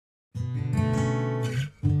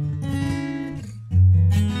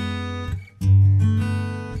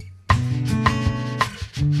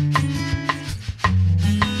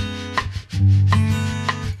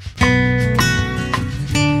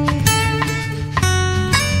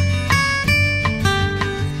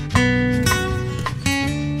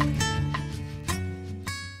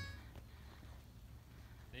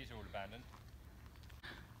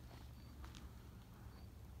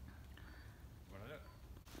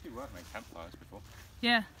actually worked making campfires before.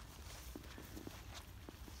 Yeah.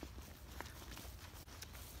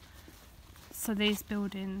 So these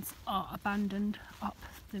buildings are abandoned up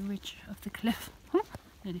the ridge of the cliff.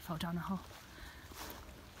 Nearly fell down a hole.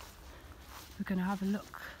 We're going to have a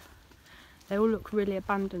look. They all look really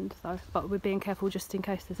abandoned though, but we're being careful just in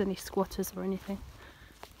case there's any squatters or anything.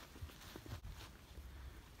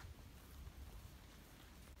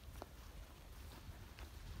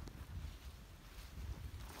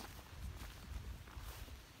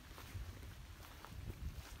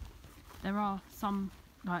 There are some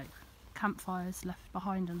like campfires left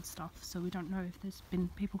behind and stuff, so we don't know if there's been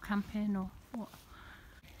people camping or what.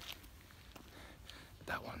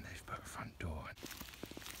 That one, they've put a front door.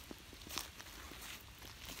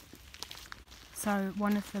 So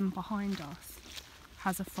one of them behind us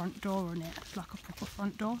has a front door on it, like a proper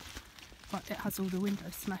front door, but it has all the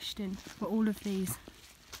windows smashed in. But all of these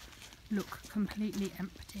look completely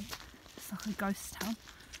empty. It's like a ghost town.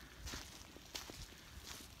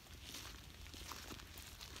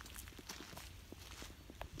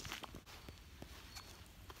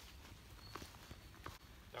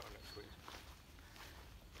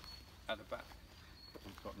 At the back,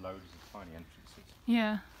 we've got loads of tiny entrances.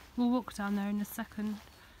 Yeah, we'll walk down there in a second.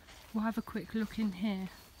 We'll have a quick look in here.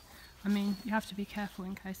 I mean, you have to be careful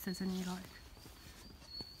in case there's any like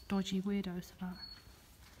dodgy weirdos about.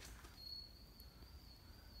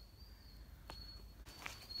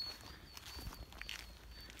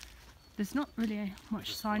 There's not really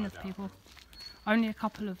much sign of people. Only a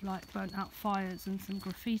couple of like burnt out fires and some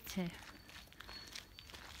graffiti.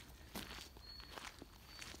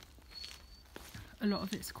 A lot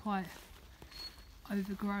of it's quite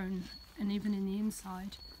overgrown, and even in the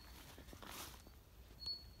inside.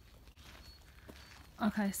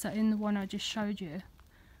 Okay, so in the one I just showed you,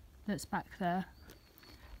 that's back there,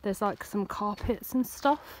 there's like some carpets and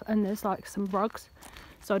stuff, and there's like some rugs.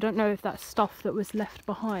 So I don't know if that's stuff that was left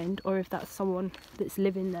behind or if that's someone that's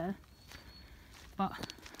living there. But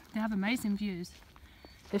they have amazing views.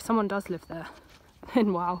 If someone does live there,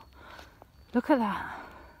 then wow. Look at that.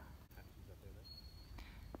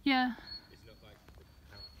 Yeah. It's not like the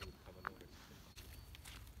council would come along.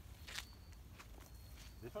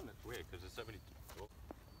 This one looks weird because there's so many. Oh.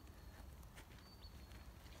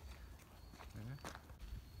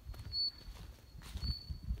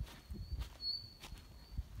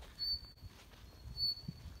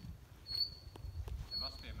 There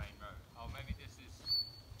must be a main road. Oh, maybe this is.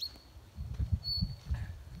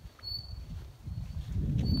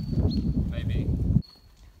 Maybe.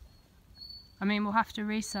 I mean, we'll have to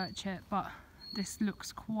research it, but this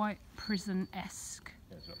looks quite prison-esque.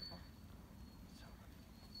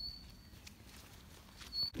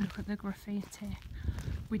 Look at the graffiti.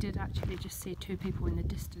 We did actually just see two people in the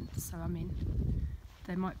distance, so I mean,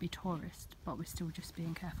 they might be tourists, but we're still just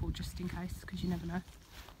being careful just in case, because you never know.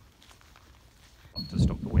 To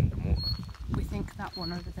stop the wind and water. We think that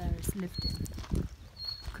one over there is lived in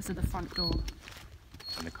because of the front door.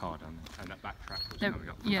 And the car down there, and that back track was There, coming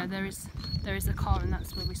up. yeah, there is a car, and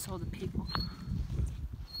that's where we saw the people.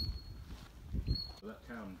 So that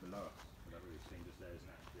town below us, that we've seen just there, isn't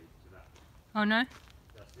actually to that. Oh no?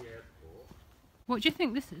 That's the airport. What do you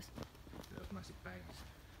think this is? Those massive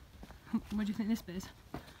bays. What do you think this bit is?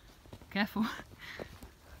 Careful.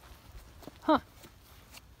 Huh.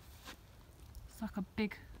 It's like a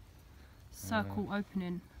big circle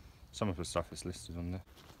opening. Some of the stuff is listed on there.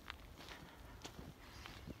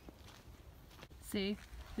 See,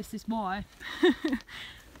 this is why.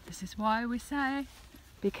 This is why we say,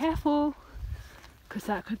 be careful, because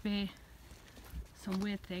that could be some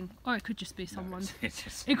weird thing, or it could just be someone's.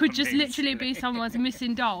 It could just literally be someone's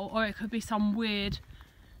missing doll, or it could be some weird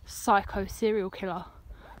psycho serial killer.